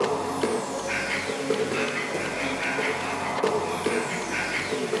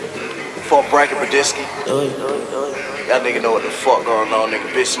Fuck bracket brodinski. Y'all nigga know what the fuck going on,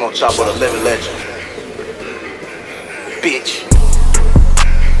 nigga. Bitch smoke chop with a living legend. Bitch.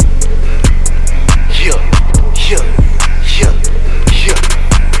 Yeah.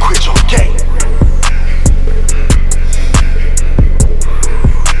 Quit your game.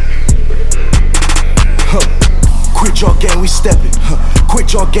 Quit your game, we steppin'.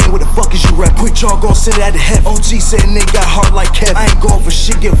 Quit your game, what the fuck is you rap? Quit y'all gon' send it out to heaven. OG said nigga got heart like Kevin. I ain't going for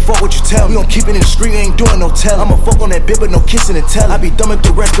shit, give a fuck what you tell me. We gon' keep it in the street, ain't doing no tellin'. I'ma fuck on that bit, but no kissing and tellin'. I be thumbing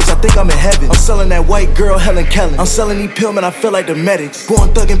through rest cause I think I'm in heaven. I'm sellin' that white girl, Helen Kellen. I'm sellin' these pill, man, I feel like the medics.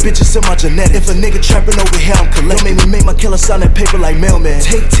 Going thuggin' bitches in my genetics. If a nigga trappin' over here, I'm collecting. Don't make me make my killer sign that paper like mailman.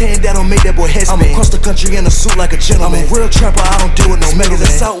 Take 10, that don't make that boy head spin. I'm across the country in a suit like a gentleman. I'm a real trapper, I don't deal with no niggas.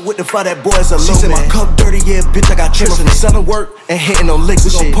 That's out with the fire, that boy is a low man. She said my cup dirty, yeah, bitch, I got tricks in it. Sellin' work and hitting no licks.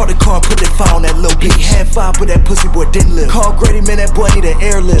 We gon' park the car and put that fire on that little bitch. Had five, but that pussy boy didn't live. Call Grady, man, that boy need an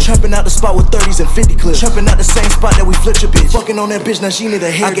airlift. Trapping out the spot with 30s and 50 clips. Trapping out the same spot that we flipped your bitch. Fucking on that bitch, now she need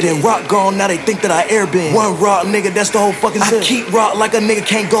a hair. I get that rock gone, now they think that I airbend. One rock, nigga, that's the whole fucking zip. I keep rock like a nigga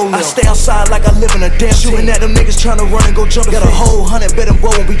can't go live. I stay outside like I live in a damn shooting at them niggas tryna run and go jumpin'. Got a whole 100 bet and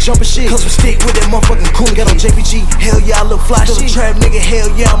boy when we jumpin' shit. Cause we stick with that motherfucking cool. Got on JPG, hell yeah, I look fly. Still a trap nigga, hell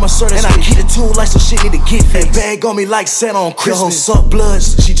yeah, I'm a certain. And I keep the tool like some shit need to get fixed. That bag on me like Santa on Christmas. Your hoe suck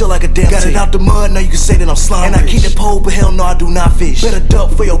bloods, she just like a damn got it out the mud, now you can say that I'm slime. And I keep the pole, but hell no, I do not fish. Better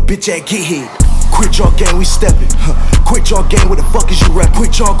duck for your bitch ass get hit. Quit your game, we steppin'. Quit your game, what the fuck is you rap?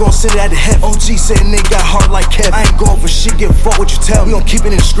 Quit y'all gon' send it out to heaven. OG said nigga got heart like Kevin. I ain't going for shit, give a fuck what you tell me. We gon' keep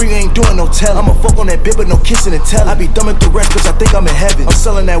it in the street, ain't doing no tellin'. I'ma fuck on that bit, but no kissing and tellin'. I be thumbing through rest cause I think I'm in heaven. I'm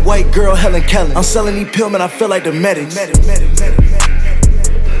sellin' that white girl, Helen Kellen. I'm sellin' these pill, man, I feel like the medics.